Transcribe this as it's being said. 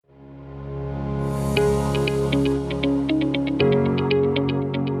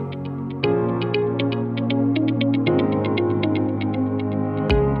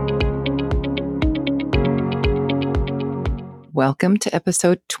Welcome to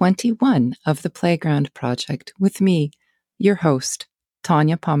episode 21 of the Playground Project with me, your host,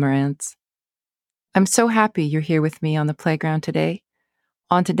 Tanya Pomerantz. I'm so happy you're here with me on the playground today.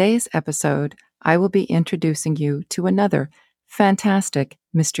 On today's episode, I will be introducing you to another fantastic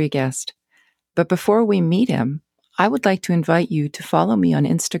mystery guest. But before we meet him, I would like to invite you to follow me on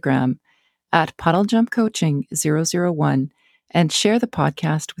Instagram at PuddleJumpCoaching001 and share the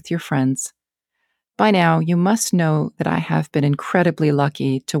podcast with your friends. By now, you must know that I have been incredibly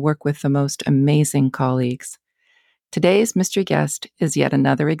lucky to work with the most amazing colleagues. Today's mystery guest is yet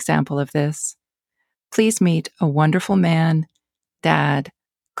another example of this. Please meet a wonderful man, dad,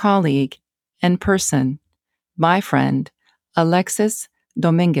 colleague, and person, my friend, Alexis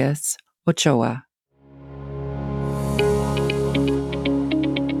Dominguez Ochoa.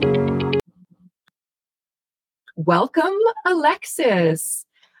 Welcome, Alexis.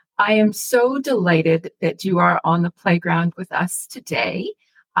 I am so delighted that you are on the playground with us today.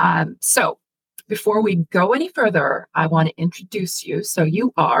 So before we go any further, I want to introduce you. So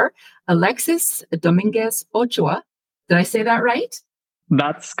you are Alexis Dominguez Ochoa. Did I say that right?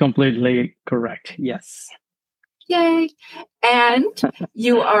 That's completely correct. Yes. Yay. And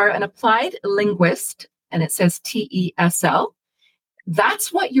you are an applied linguist, and it says TESL.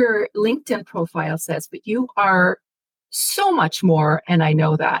 That's what your LinkedIn profile says, but you are so much more, and I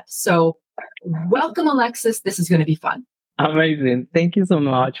know that. So welcome, Alexis. This is going to be fun. Amazing. Thank you so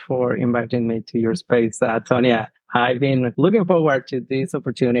much for inviting me to your space, Tonya. I've been looking forward to this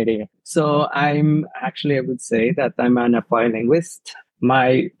opportunity. So I would say that I'm an applied linguist.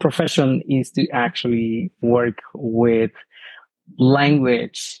 My profession is to actually work with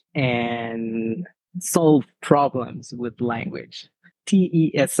language and solve problems with language.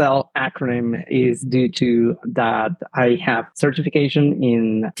 TESL acronym is due to that I have certification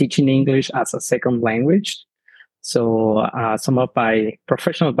in teaching English as a second language. So some of my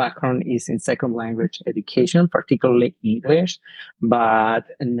professional background is in second language education, particularly English. But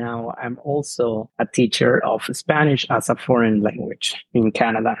now I'm also a teacher of Spanish as a foreign language in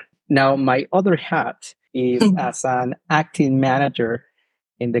Canada. Now, my other hat is as an acting manager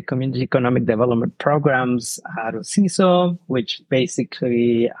in the community economic development programs at OCISO, which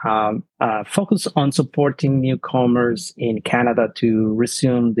basically focus on supporting newcomers in Canada to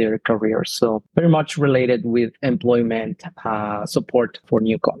resume their careers. So very much related with employment support for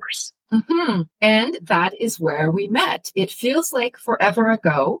newcomers. Mm-hmm. And that is where we met. It feels like forever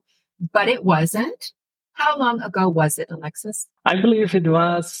ago, but it wasn't. How long ago was it, Alexis? I believe it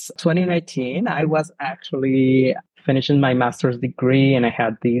was 2019. I was actually finishing my master's degree, and I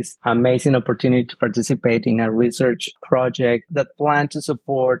had this amazing opportunity to participate in a research project that planned to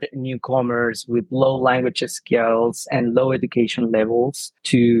support newcomers with low language skills and low education levels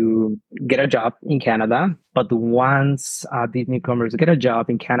to get a job in Canada. But once these newcomers get a job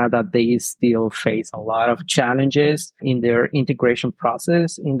in Canada, they still face a lot of challenges in their integration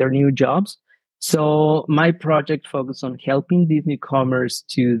process in their new jobs. So my project focused on helping these newcomers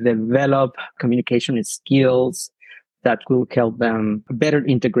to develop communication skills that will help them better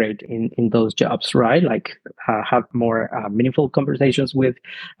integrate in those jobs, right? Like have more meaningful conversations with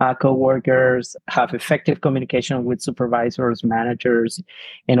coworkers, have effective communication with supervisors, managers,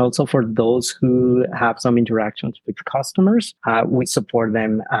 and also for those who have some interactions with customers, we support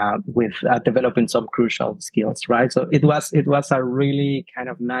them with developing some crucial skills, right? So it was a really kind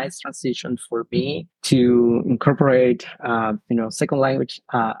of nice transition for me to incorporate, second language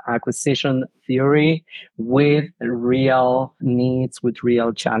acquisition theory with real needs, with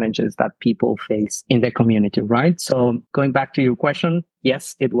real challenges that people face in the community, right? So going back to your question,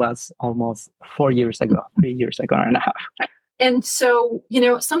 yes, it was almost 3 years ago and a half. And so,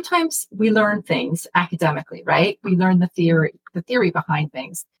 sometimes we learn things academically, right? We learn the theory behind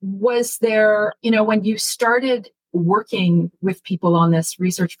things. Was there, when you started working with people on this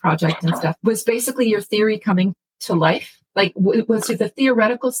research project and stuff, was basically your theory coming to life? Like, was it the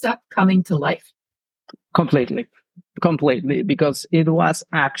theoretical stuff coming to life? Completely, because it was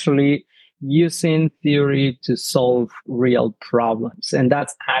actually using theory to solve real problems. And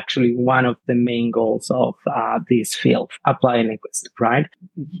that's actually one of the main goals of this field, applied linguistics, right?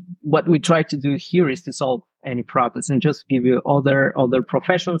 What we try to do here is to solve any problems, and just give you other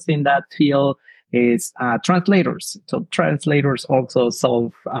professions in that field is translators. So translators also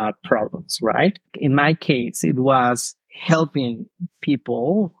solve problems, right? In my case, it was helping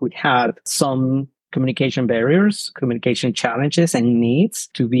people who had some communication barriers, communication challenges, and needs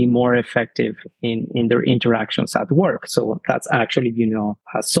to be more effective in their interactions at work. So that's actually,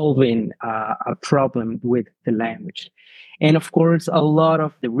 solving a problem with the language. And of course, a lot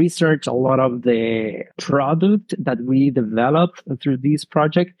of the research, a lot of the product that we developed through this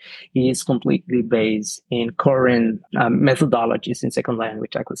project is completely based in current methodologies in second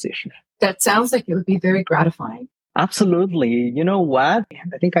language acquisition. That sounds like it would be very gratifying. Absolutely. You know what?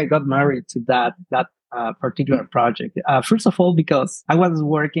 I think I got married to that particular project. First of all, because I was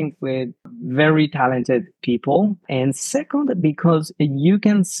working with very talented people, and second, because you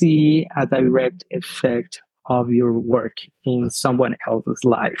can see a direct effect of your work in someone else's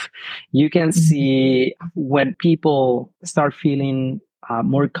life. You can see when people start feeling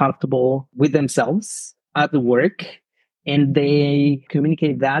more comfortable with themselves at work and they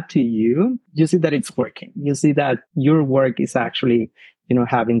communicate that to you, you see that it's working. You see that your work is actually,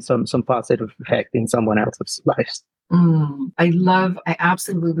 having some positive effect in someone else's life. I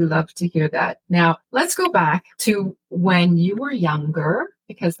absolutely love to hear that. Now, let's go back to when you were younger,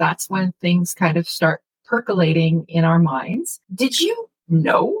 because that's when things kind of start percolating in our minds. Did you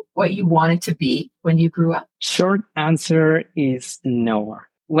know what you wanted to be when you grew up? Short answer is no.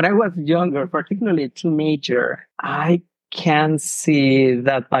 When I was younger, particularly a teenager, I can see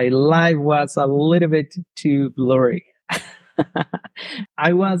that my life was a little bit too blurry.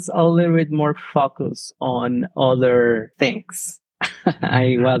 I was a little bit more focused on other things.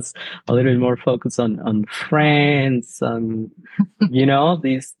 I was a little bit more focused on friends, on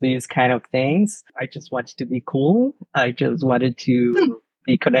these kind of things. I just wanted to be cool. I just wanted to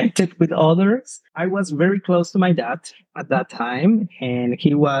be connected with others. I was very close to my dad at that time, and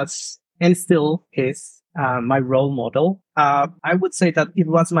he was and still is my role model. I would say that it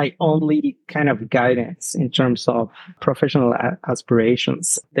was my only kind of guidance in terms of professional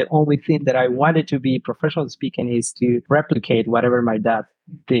aspirations. The only thing that I wanted to be professionally speaking is to replicate whatever my dad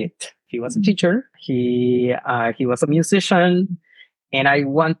did. He was a teacher. He was a musician, and I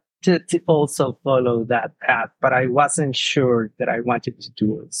wanted to also follow that path, but I wasn't sure that I wanted to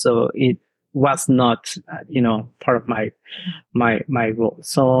do it. So it was not, part of my role.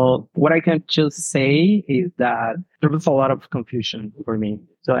 So what I can just say is that there was a lot of confusion for me.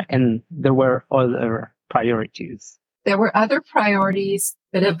 So, and there were other priorities. There were other priorities,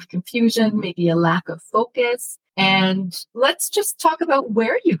 bit of confusion, maybe a lack of focus. And let's just talk about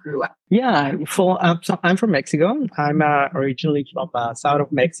where you grew up. Yeah, so I'm from Mexico. I'm originally from south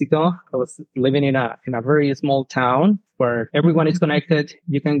of Mexico. I was living in a very small town where everyone is connected.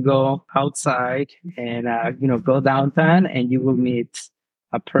 You can go outside and go downtown, and you will meet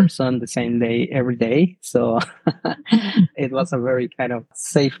a person the same day every day. So it was a very kind of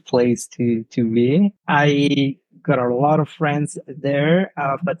safe place to be. I got a lot of friends there,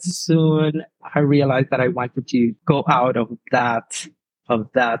 but soon I realized that I wanted to go out of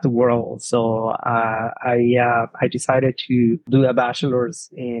that world. So I decided to do a bachelor's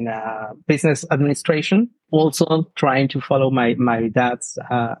in business administration, also trying to follow my dad's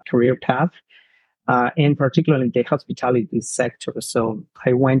career path. In particular in the hospitality sector. So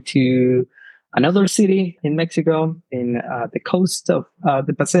I went to another city in Mexico, in the coast of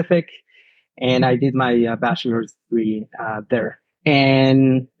the Pacific, and I did my bachelor's degree there.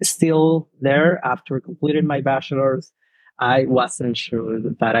 And still there, after completing my bachelor's, I wasn't sure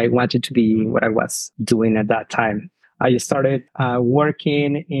that I wanted to be what I was doing at that time. I started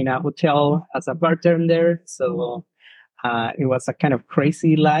working in a hotel as a bartender. So it was a kind of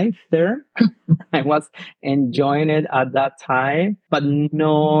crazy life there. I was enjoying it at that time, but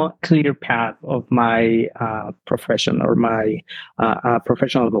no clear path of my profession or my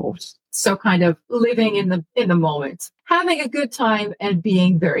professional goals. So kind of living in the moment, having a good time and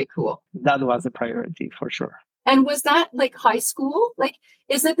being very cool. That was a priority for sure. And was that like high school? Like,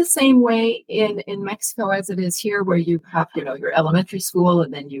 is it the same way in Mexico as it is here, where you have, your elementary school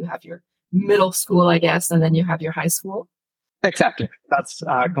and then you have your middle school, I guess, and then you have your high school? Exactly. That's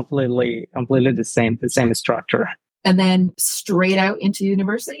completely the same structure. And then straight out into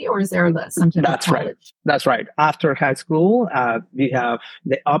university, or is there something? That's right. That's right. After high school, we have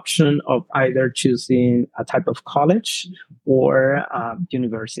the option of either choosing a type of college or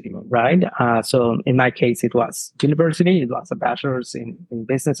university, right? So in my case, it was university. It was a bachelor's in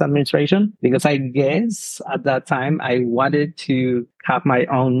business administration, because I guess at that time I wanted to have my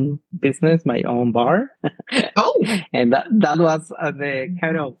own business, my own bar. Oh, and that was the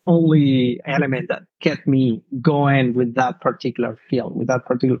kind of only element that kept me going with that particular field, with that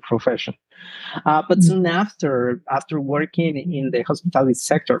particular profession. But soon after working in the hospitality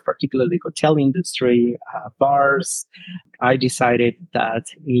sector, particularly hotel industry, bars, I decided that,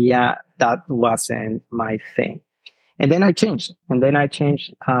 that wasn't my thing. And then I changed.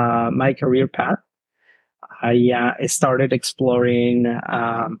 My career path. I started exploring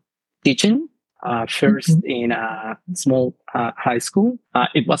teaching. first in a small high school.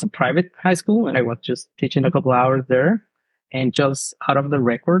 It was a private high school, and I was just teaching a couple hours there. And just out of the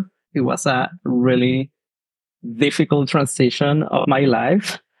record, it was a really difficult transition of my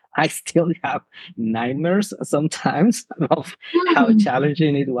life. I still have nightmares sometimes of how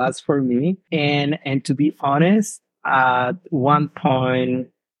challenging it was for me. And to be honest, at one point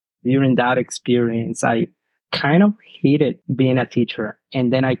during that experience, I kind of hated being a teacher,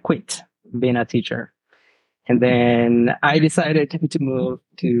 and then I quit being a teacher. And then I decided to move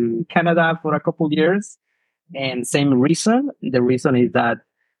to Canada for a couple of years. And same reason. The reason is that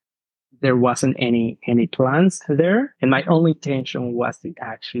there wasn't any plans there, and my only intention was to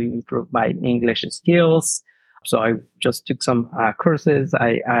actually improve my English skills. So I just took some courses.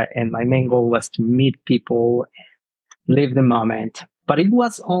 And my main goal was to meet people, live the moment. But it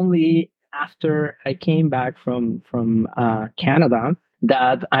was only after I came back from Canada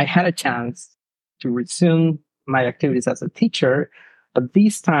that I had a chance to resume my activities as a teacher. But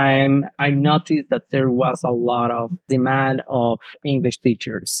this time, I noticed that there was a lot of demand of English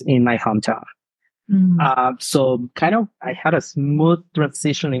teachers in my hometown. So kind of, I had a smooth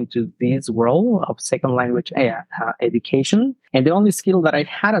transition into this world of second language education. And the only skill that I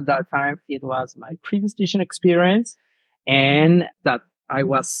had at that time, it was my previous teaching experience, and that I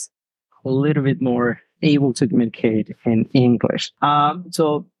was a little bit more able to communicate in English.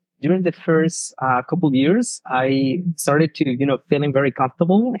 So during the first couple of years, I started to, feeling very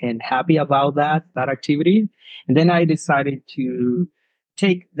comfortable and happy about that activity. And then I decided to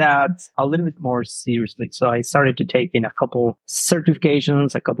take that a little bit more seriously. So I started to take in a couple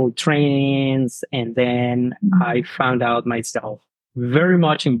certifications, a couple trainings, and then I found out myself very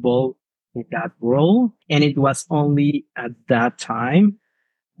much involved in that role. And it was only at that time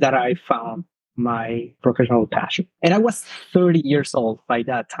that I found my professional passion. And I was 30 years old by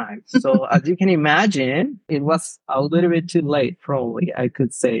that time. So as you can imagine, it was a little bit too late, probably, I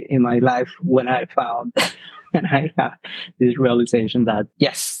could say, in my life when I found and I had this realization that,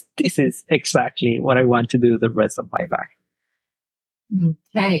 yes, this is exactly what I want to do the rest of my life.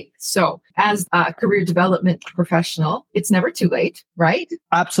 Okay. So as a career development professional, it's never too late, right?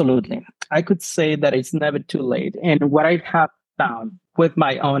 Absolutely. I could say that it's never too late. And what I have found with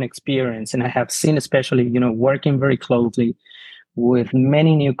my own experience, and I have seen, especially, working very closely with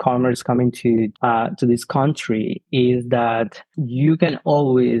many newcomers coming to this country, is that you can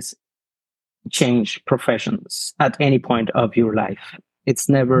always change professions at any point of your life. It's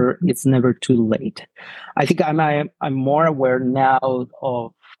never too late. I think I'm more aware now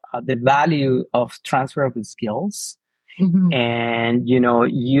of the value of transferable skills. And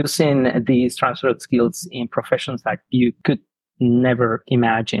using these transferable skills in professions that you could never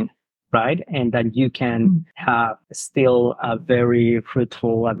imagine, right? And that you can have still a very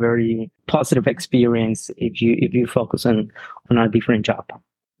fruitful, a very positive experience if you focus on a different job.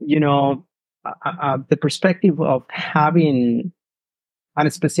 The perspective of having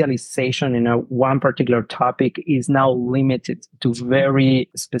a specialization in one particular topic is now limited to very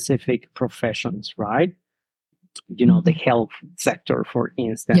specific professions, right? The health sector, for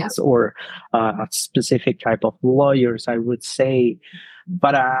instance, or a specific type of lawyers, I would say.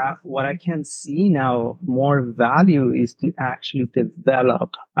 But what I can see now more value is to actually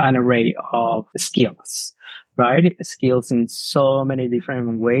develop an array of skills, right? Skills in so many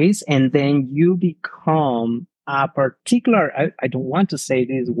different ways. And then you become a particular, I don't want to say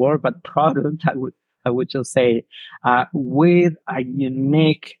this word, but product, I would just say, with a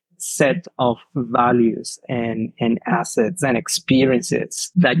unique set of values and assets and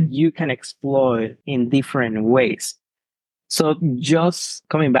experiences that you can exploit in different ways. So just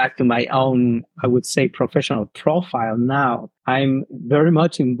coming back to my own, I would say, professional profile now, I'm very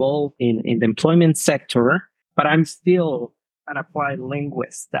much involved in the employment sector, but I'm still an applied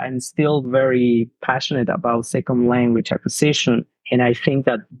linguist. I'm still very passionate about second language acquisition. And I think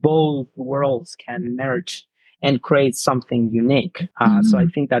that both worlds can merge and create something unique. So I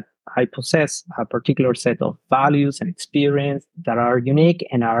think that I possess a particular set of values and experience that are unique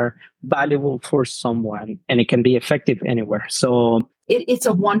and are valuable for someone, and it can be effective anywhere. So it's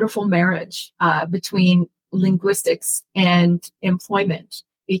a wonderful marriage between linguistics and employment,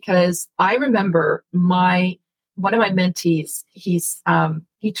 because I remember one of my mentees,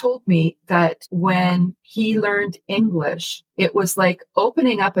 he told me that when he learned English, it was like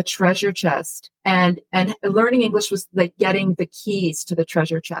opening up a treasure chest, and learning English was like getting the keys to the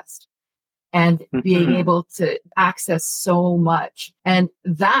treasure chest and being able to access so much. And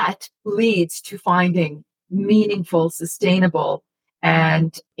that leads to finding meaningful, sustainable,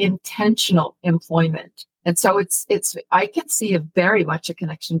 and intentional employment. And so I can see very much a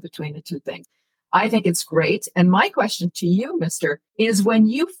connection between the two things. I think it's great. And my question to you, Mister, is when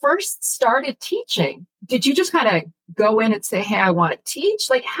you first started teaching, did you just kind of go in and say, hey, I want to teach?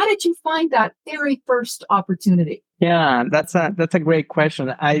 Like, how did you find that very first opportunity? Yeah, that's a great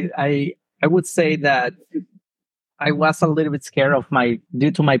question. I would say that I was a little bit scared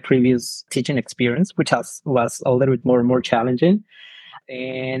due to my previous teaching experience, which was a little bit more challenging.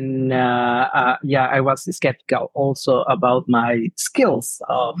 And yeah, I was skeptical also about my skills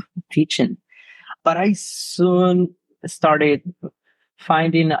of teaching. But I soon started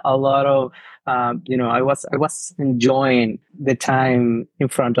finding a lot of, I was enjoying the time in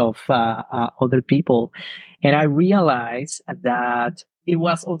front of other people, and I realized that it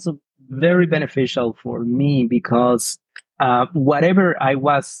was also very beneficial for me because whatever I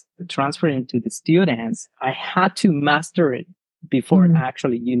was transferring to the students, I had to master it before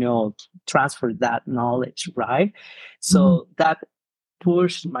actually, transfer that knowledge, right? So that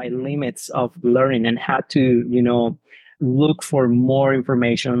pushed my limits of learning and had to, look for more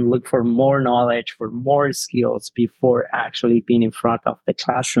information, look for more knowledge, for more skills before actually being in front of the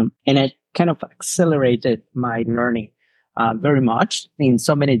classroom. And it kind of accelerated my learning very much in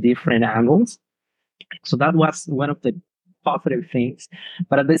so many different angles. So that was one of the positive things.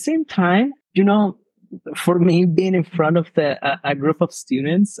 But at the same time, for me, being in front of a group of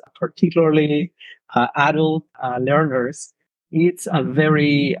students, particularly adult learners, it's a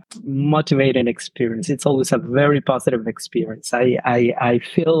very motivating experience. It's always a very positive experience. I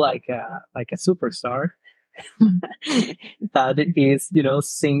feel like a superstar that is,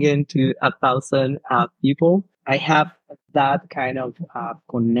 singing to 1,000 people. I have that kind of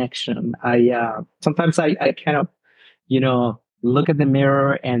connection. Sometimes I kind of, look at the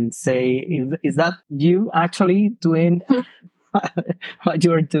mirror and say, is that you actually doing what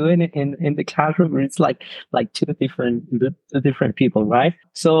you're doing in the classroom? It's like two different people, right?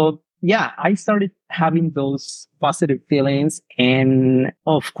 So yeah, I started having those positive feelings, and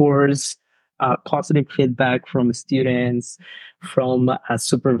of course, positive feedback from students, from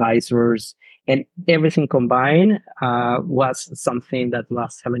supervisors, and everything combined was something that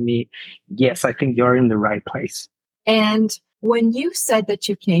was telling me, yes, I think you're in the right place. And when you said that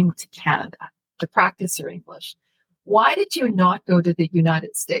you came to Canada to practice your English, why did you not go to the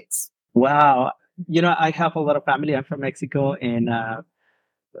United States? Wow. I have a lot of family. I'm from Mexico, and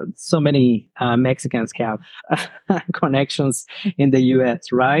so many Mexicans have connections in the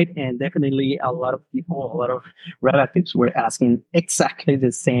US, right? And definitely a lot of people, a lot of relatives were asking exactly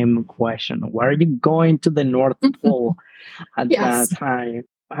the same question. Why are you going to the North Pole at that time?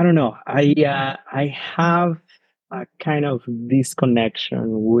 I don't know. I have a kind of disconnection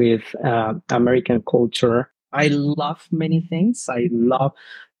with American culture. I love many things. I love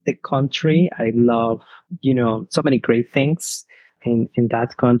the country. I love, so many great things in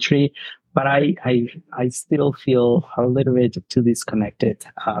that country. But I still feel a little bit too disconnected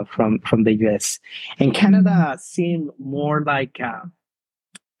from the US. And Canada seemed more like a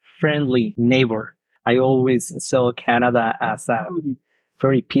friendly neighbor. I always saw Canada as a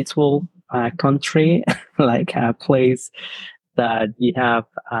very peaceful country, like a place that you have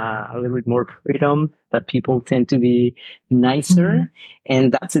a little bit more freedom, that people tend to be nicer.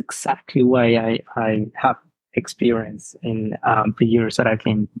 And that's exactly why I have experience in the years that I've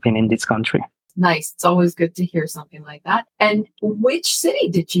been in this country. Nice. It's always good to hear something like that. And which city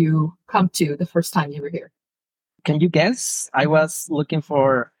did you come to the first time you were here? Can you guess? I was looking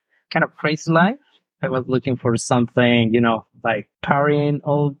for kind of crazy life. I was looking for something, like partying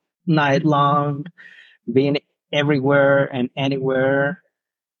all night long, being everywhere and anywhere.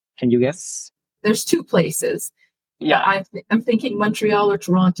 Can you guess? There's two places. Yeah. I'm thinking Montreal or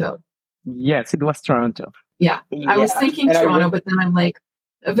Toronto. Yes, it was Toronto. Yeah. I was thinking Toronto, but then I'm like,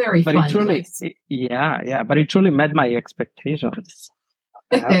 a very fun place. Yeah. But it truly met my expectations.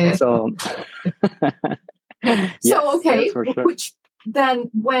 So, so okay. Yes, for sure. Which then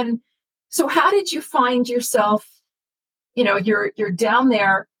so how did you find yourself, you're down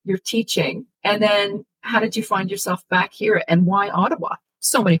there, you're teaching, and then how did you find yourself back here, and why Ottawa?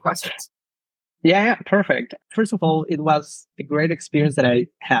 So many questions. Yeah, perfect. First of all, it was a great experience that I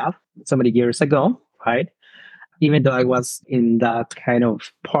have so many years ago, right? Even though I was in that kind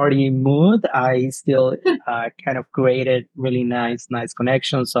of party mood, I still kind of created really nice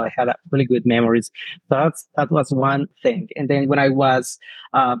connections. So I had really good memories. That was one thing. And then when I was,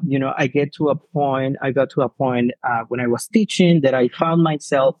 I got to a point when I was teaching that I found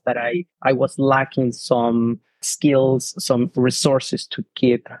myself that I was lacking some skills, some resources to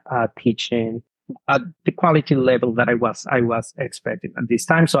keep teaching. at the quality level that I was expecting at this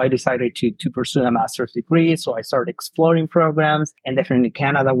time. So I decided to pursue a master's degree. So I started exploring programs, and definitely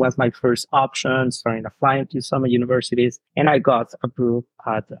Canada was my first option, starting applying to some universities, and I got approved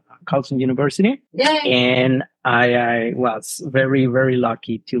at Carleton University. Yay! And I was very, very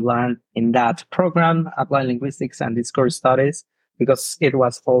lucky to land in that program, applied linguistics and discourse studies, because it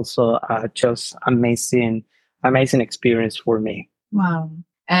was also just amazing experience for me. Wow.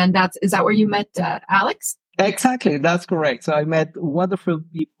 And is that where you met Alex? Exactly, that's correct. So I met wonderful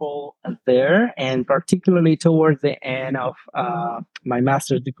people there, and particularly towards the end of my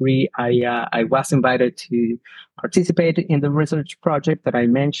master's degree, I was invited to participate in the research project that I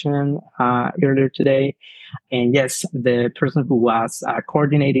mentioned earlier today. And yes, the person who was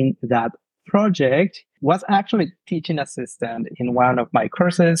coordinating that project was actually teaching assistant in one of my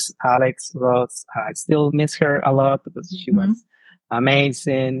courses. Alex was, I still miss her a lot because she was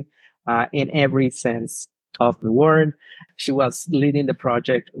amazing in every sense of the word. She was leading the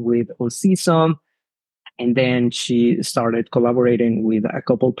project with OCISO, and then she started collaborating with a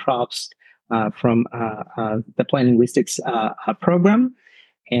couple profs from the applied linguistics program.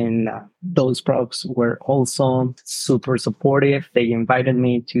 And those profs were also super supportive. They invited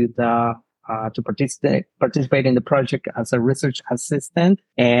me to participate in the project as a research assistant.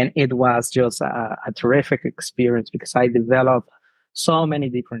 And it was just a terrific experience because I developed so many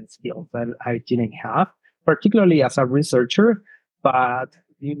different skills that I didn't have, particularly as a researcher. But,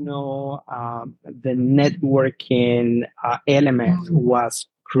 the networking element was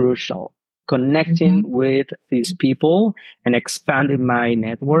crucial. Connecting with these people and expanding my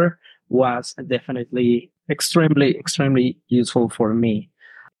network was definitely extremely useful for me.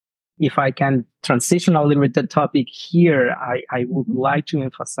 If I can transition a little bit the topic here, I would like to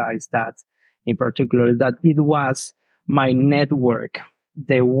emphasize that in particular, that it was my network,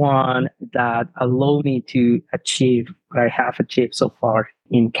 the one that allowed me to achieve what I have achieved so far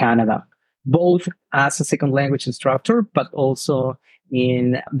in Canada, both as a second language instructor, but also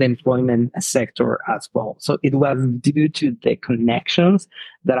in the employment sector as well. So it was due to the connections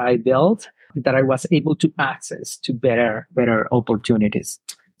that I built that I was able to access to better opportunities.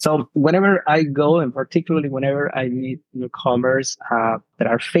 So whenever I go, and particularly whenever I meet newcomers that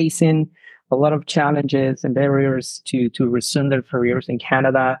are facing a lot of challenges and barriers to resume their careers in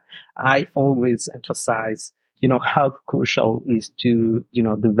Canada, I always emphasize, how crucial is to,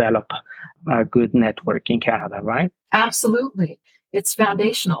 develop a good network in Canada, right? Absolutely. It's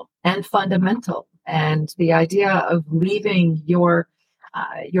foundational and fundamental. And the idea of leaving your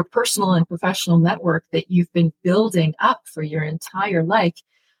personal and professional network that you've been building up for your entire life,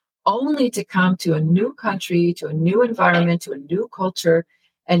 only to come to a new country, to a new environment, to a new culture,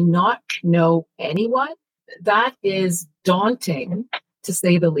 and not know anyone, that is daunting, to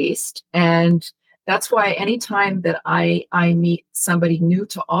say the least. And that's why anytime that I meet somebody new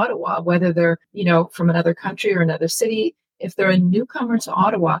to Ottawa, whether they're, from another country or another city, if they're a newcomer to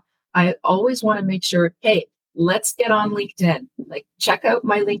Ottawa, I always want to make sure, hey, let's get on LinkedIn. Like, check out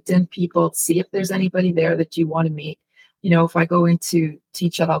my LinkedIn people, see if there's anybody there that you want to meet. If I go into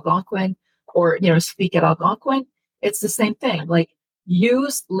teach at Algonquin or, speak at Algonquin, it's the same thing. Like,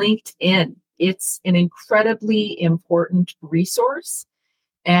 use LinkedIn. It's an incredibly important resource.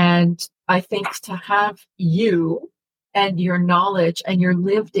 And I think to have you and your knowledge and your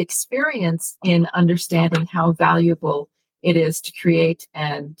lived experience in understanding how valuable it is to create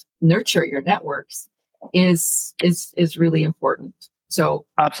and nurture your networks is really important. So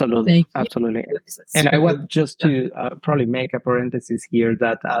absolutely. And I want just to probably make a parenthesis here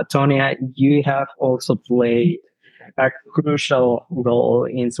that Tonya, you have also played a crucial role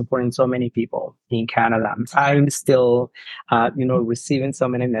in supporting so many people in Canada. I'm still, receiving so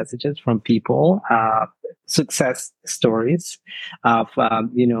many messages from people, success stories of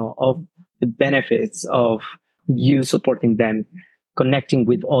the benefits of you supporting them, connecting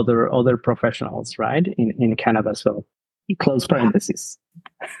with other professionals, right, in Canada. So close parentheses.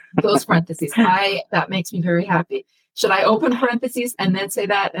 Close parentheses. That makes me very happy. Should I open parentheses and then say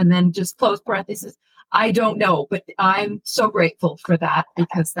that and then just close parentheses? I don't know, but I'm so grateful for that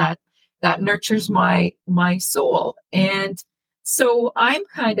because that nurtures my soul. And so I'm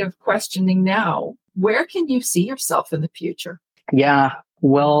kind of questioning now, where can you see yourself in the future? Yeah,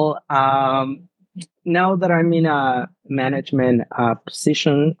 well, now that I'm in a management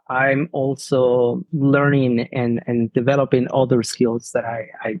position, I'm also learning and developing other skills that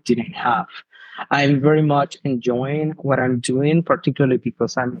I didn't have. I'm very much enjoying what I'm doing, particularly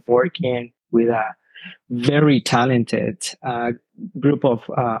because I'm working with a very talented group of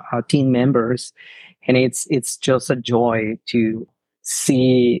team members, and it's just a joy to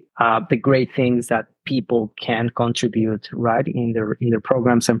see the great things that people can contribute, right, in their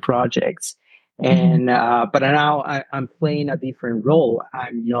programs and projects. And but now I'm playing a different role.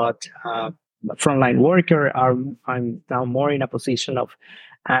 I'm not a frontline worker. I'm now more in a position of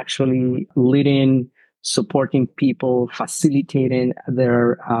actually leading, supporting people, facilitating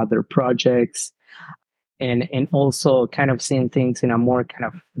their projects, and also kind of seeing things in a more kind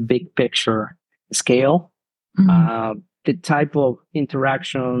of big picture scale. The type of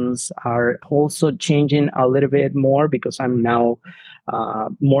interactions are also changing a little bit more because I'm now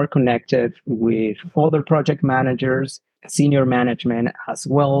more connected with other project managers, senior management as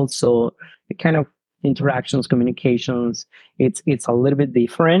well. So the kind of interactions, communications, it's a little bit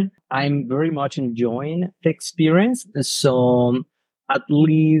different. I'm very much enjoying the experience. So at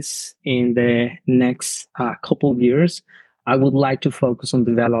least in the next couple of years, I would like to focus on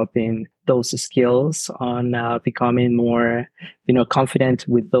developing those skills, on becoming more, confident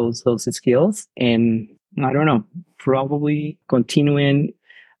with those skills, and I don't know, probably continuing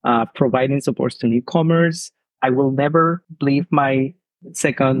providing supports to newcomers. I will never leave my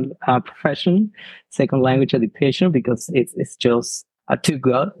second profession, second language education, because it's just too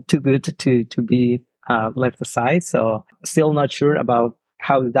good to be left aside. So still not sure about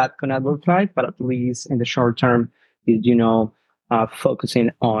how that gonna look like, but at least in the short term,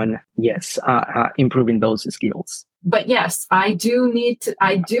 focusing on improving those skills. But yes, I do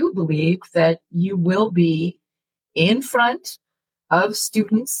believe that you will be in front of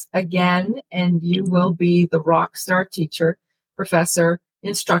students again, and you will be the rock star teacher, professor,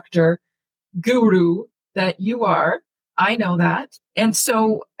 instructor, guru that you are. I know that. And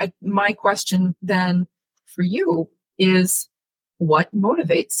so my question then for you is, what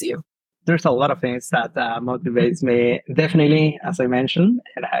motivates you? There's a lot of things that motivates me. Definitely, as I mentioned,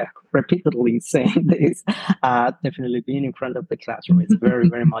 and I repeatedly saying this, definitely being in front of the classroom is very,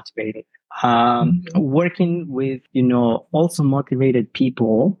 very motivating. Working with, also motivated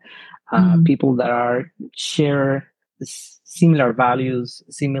people, people that share similar values,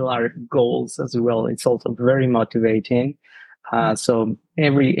 similar goals as well. It's also very motivating. So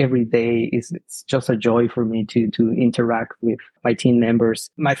every day it's just a joy for me to interact with my team members.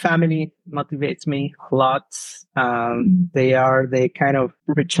 My family motivates me a lot. They are the kind of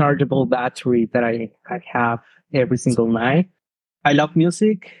rechargeable battery that I have every single night. I love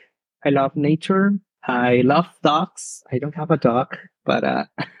music. I love nature. I love dogs. I don't have a dog, but I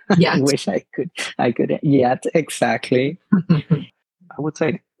wish I could. Yet, exactly. I would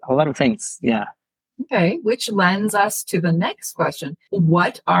say a lot of things. Yeah. Okay, which lends us to the next question.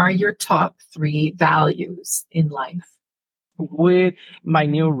 What are your top 3 values in life? With my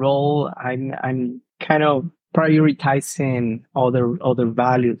new role, I'm kind of prioritizing other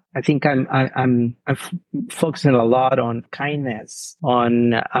values. I think I'm focusing a lot on kindness,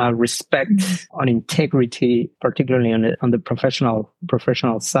 on respect, on integrity, particularly on the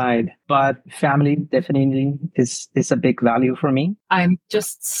professional side. But family definitely is a big value for me. I'm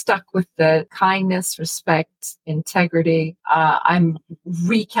just stuck with the kindness, respect, integrity. I'm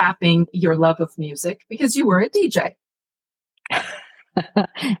recapping your love of music because you were a DJ.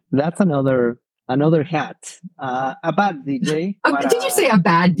 That's another hat. A bad DJ. But, did you say a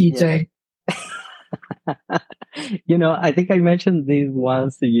bad DJ? Yeah. I think I mentioned this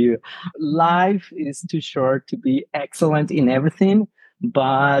once to you. Life is too short to be excellent in everything,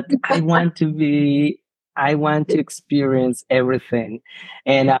 but I want to experience everything.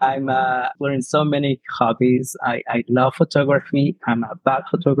 And I'm learning so many hobbies. I love photography. I'm a bad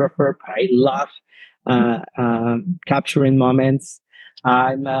photographer, but I love capturing moments.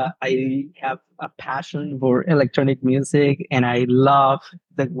 I have a passion for electronic music, and I love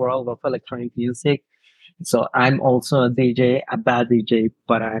the world of electronic music. So I'm also a DJ, a bad DJ,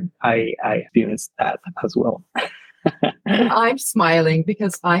 but I experienced that as well. I'm smiling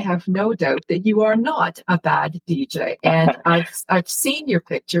because I have no doubt that you are not a bad DJ, and I've seen your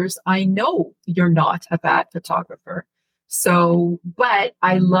pictures. I know you're not a bad photographer. So, but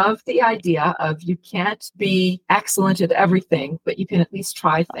I love the idea of you can't be excellent at everything, but you can at least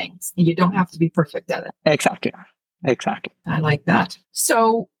try things. You don't have to be perfect at it. Exactly. I like that.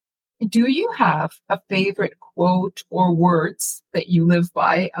 So, do you have a favorite quote or words that you live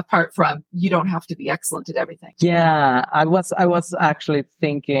by, apart from you don't have to be excellent at everything? Yeah, I was actually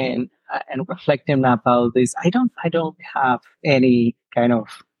thinking and reflecting about this. I don't have any kind of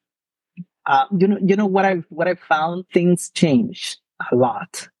what I've found. Things change a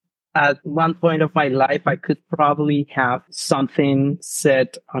lot. At one point of my life, I could probably have something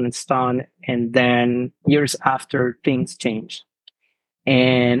set on stone, and then years after, things changed.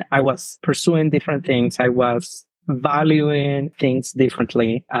 And I was pursuing different things. I was valuing things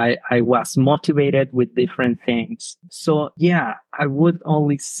differently. I was motivated with different things. So yeah, I would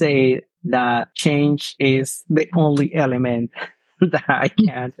only say that change is the only element that I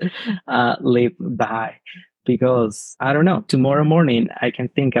can live by, because I don't know, tomorrow morning I can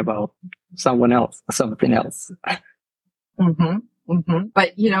think about someone else, something else. Mm-hmm. Mm-hmm.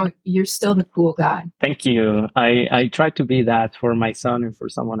 But you're still the cool guy. Thank you. I try to be that for my son and for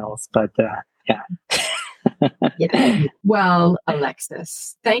someone else, but yeah. Yeah. Well,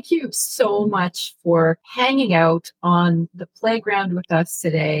 Alexis, thank you so much for hanging out on the playground with us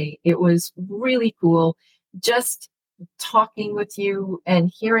today. It was really cool just talking with you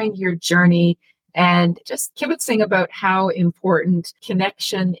and hearing your journey and just kibitzing about how important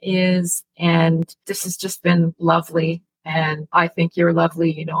connection is. And this has just been lovely. And I think you're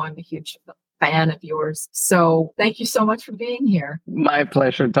lovely. I'm a huge fan of yours. So thank you so much for being here. My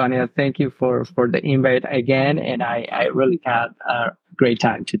pleasure, Tanya. Thank you for the invite again. And I really had a great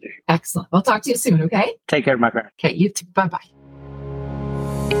time today. Excellent. I'll talk to you soon, okay? Take care, my friend. Okay, you too. Bye-bye.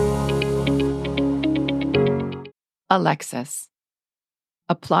 Alexis,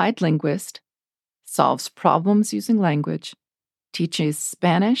 applied linguist, solves problems using language, teaches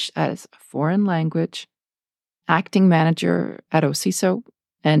Spanish as a foreign language, acting manager at OCISO,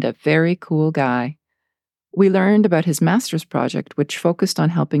 and a very cool guy. We learned about his master's project, which focused on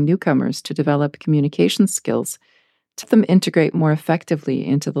helping newcomers to develop communication skills to help them integrate more effectively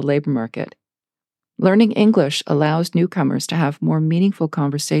into the labor market. Learning English allows newcomers to have more meaningful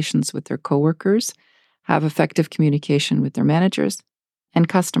conversations with their coworkers, have effective communication with their managers and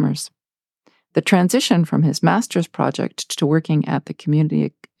customers. The transition from his master's project to working at the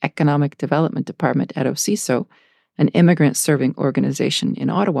Community Economic Development Department at OCISO, an immigrant-serving organization in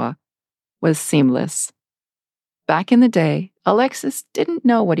Ottawa, was seamless. Back in the day, Alexis didn't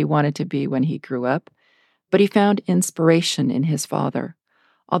know what he wanted to be when he grew up, but he found inspiration in his father.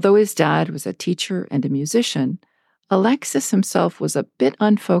 Although his dad was a teacher and a musician, Alexis himself was a bit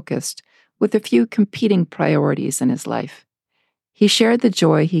unfocused, with a few competing priorities in his life. He shared the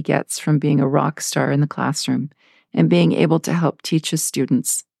joy he gets from being a rock star in the classroom and being able to help teach his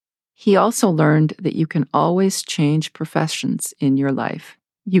students. He also learned that you can always change professions in your life.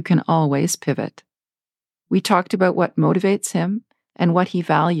 You can always pivot. We talked about what motivates him and what he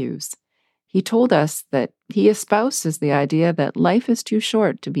values. He told us that he espouses the idea that life is too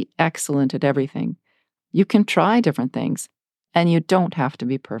short to be excellent at everything. You can try different things, and you don't have to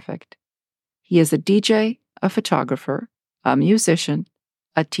be perfect. He is a DJ, a photographer, a musician,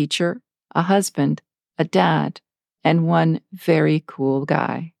 a teacher, a husband, a dad, and one very cool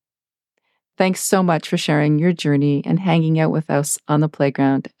guy. Thanks so much for sharing your journey and hanging out with us on the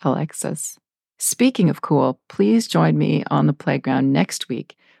playground, Alexis. Speaking of cool, please join me on the playground next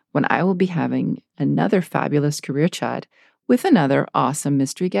week when I will be having another fabulous career chat with another awesome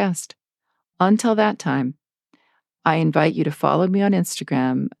mystery guest. Until that time, I invite you to follow me on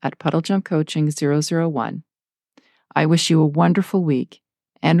Instagram at PuddleJumpCoaching001. I wish you a wonderful week,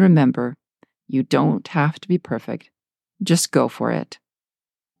 and remember, you don't have to be perfect. Just go for it.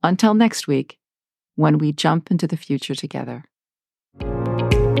 Until next week, when we jump into the future together.